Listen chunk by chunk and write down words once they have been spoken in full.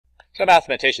So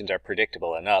mathematicians are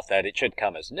predictable enough that it should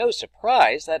come as no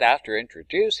surprise that after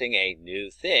introducing a new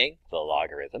thing, the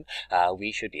logarithm,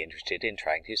 we should be interested in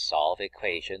trying to solve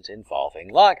equations involving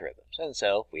logarithms. And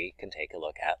so we can take a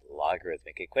look at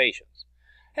logarithmic equations.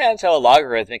 And so a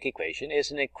logarithmic equation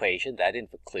is an equation that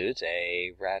includes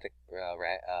a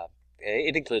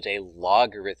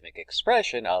logarithmic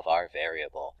expression of our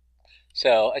variable.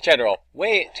 So a general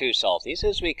way to solve these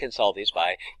is we can solve these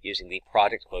by using the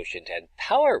product, quotient, and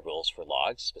power rules for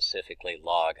logs. Specifically,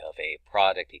 log of a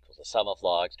product equals the sum of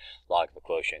logs. Log of a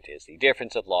quotient is the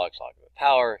difference of logs, log of a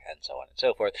power, and so on and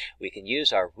so forth. We can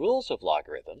use our rules of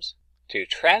logarithms to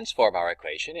transform our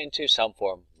equation into some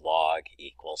form log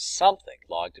equals something.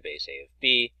 Log to base a of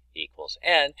b equals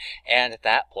n. And at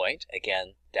that point,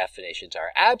 again, definitions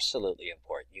are absolutely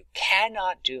important. You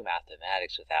cannot do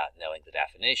mathematics without knowing the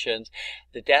definitions.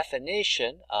 The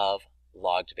definition of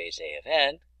log to base a of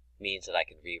n means that I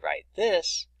can rewrite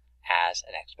this as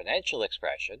an exponential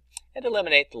expression and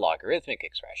eliminate the logarithmic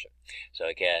expression. So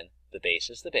again, the base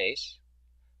is the base,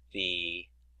 the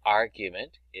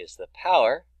argument is the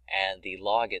power, and the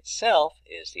log itself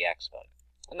is the exponent.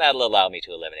 And that'll allow me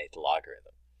to eliminate the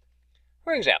logarithm.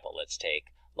 For example, let's take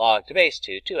log to base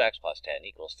 2, 2x plus 10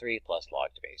 equals 3 plus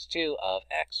log to base 2 of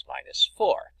x minus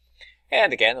 4.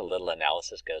 And again, a little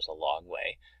analysis goes a long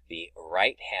way. The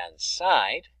right-hand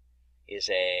side is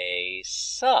a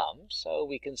sum, so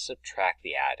we can subtract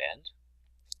the addend.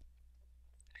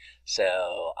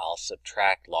 So I'll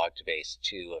subtract log to base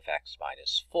 2 of x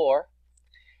minus 4.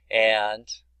 And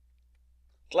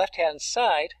the left-hand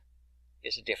side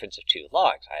is a difference of two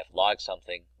logs. I have log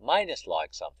something minus log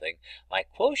something. My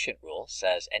quotient rule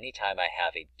says anytime I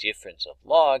have a difference of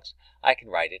logs, I can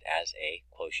write it as a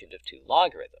quotient of two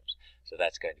logarithms. So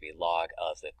that's going to be log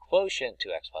of the quotient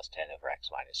 2x plus 10 over x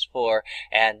minus 4.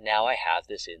 And now I have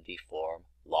this in the form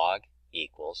log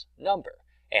equals number.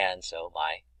 And so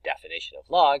my definition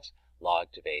of logs,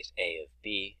 log to base a of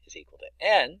b is equal to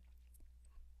n,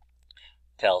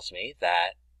 tells me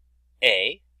that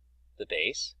a, the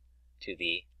base, to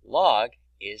the log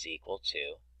is equal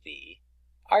to the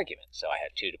argument. So I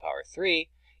have 2 to the power 3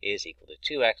 is equal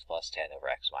to 2x plus 10 over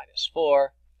x minus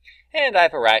 4. And I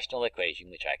have a rational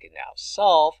equation which I can now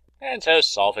solve. And so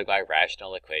solving my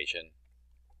rational equation,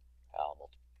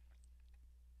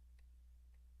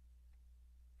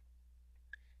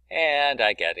 and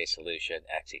I get a solution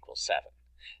x equals 7.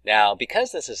 Now,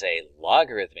 because this is a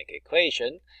logarithmic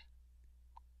equation,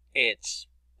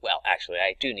 well, actually,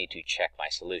 I do need to check my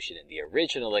solution in the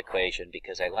original equation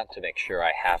because I want to make sure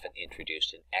I haven't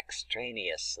introduced an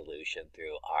extraneous solution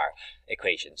through our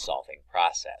equation solving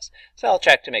process. So I'll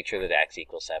check to make sure that x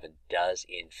equals 7 does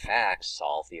in fact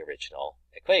solve the original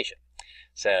equation.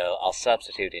 So I'll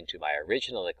substitute into my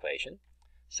original equation.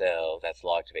 So that's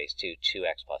log to base 2,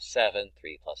 2x plus 7,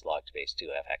 3 plus log to base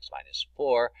 2 of x minus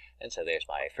 4. And so there's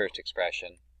my first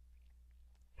expression.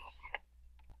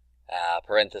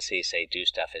 Parentheses say do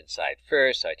stuff inside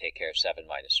first, so I take care of 7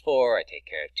 minus 4. I take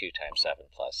care of 2 times 7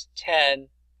 plus 10.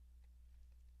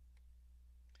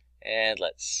 And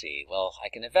let's see. Well, I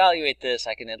can evaluate this.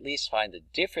 I can at least find the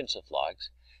difference of logs.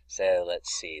 So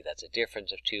let's see. That's a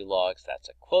difference of two logs. That's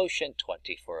a quotient,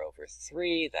 24 over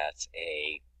 3. That's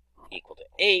equal to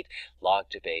 8. Log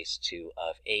to base 2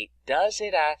 of 8. Does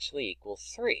it actually equal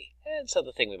 3? And so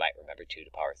the thing we might remember, 2 to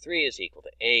the power 3 is equal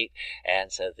to 8.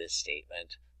 And so this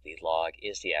statement, the log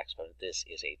is the exponent. This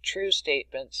is a true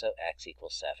statement, so x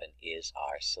equals 7 is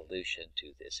our solution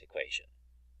to this equation.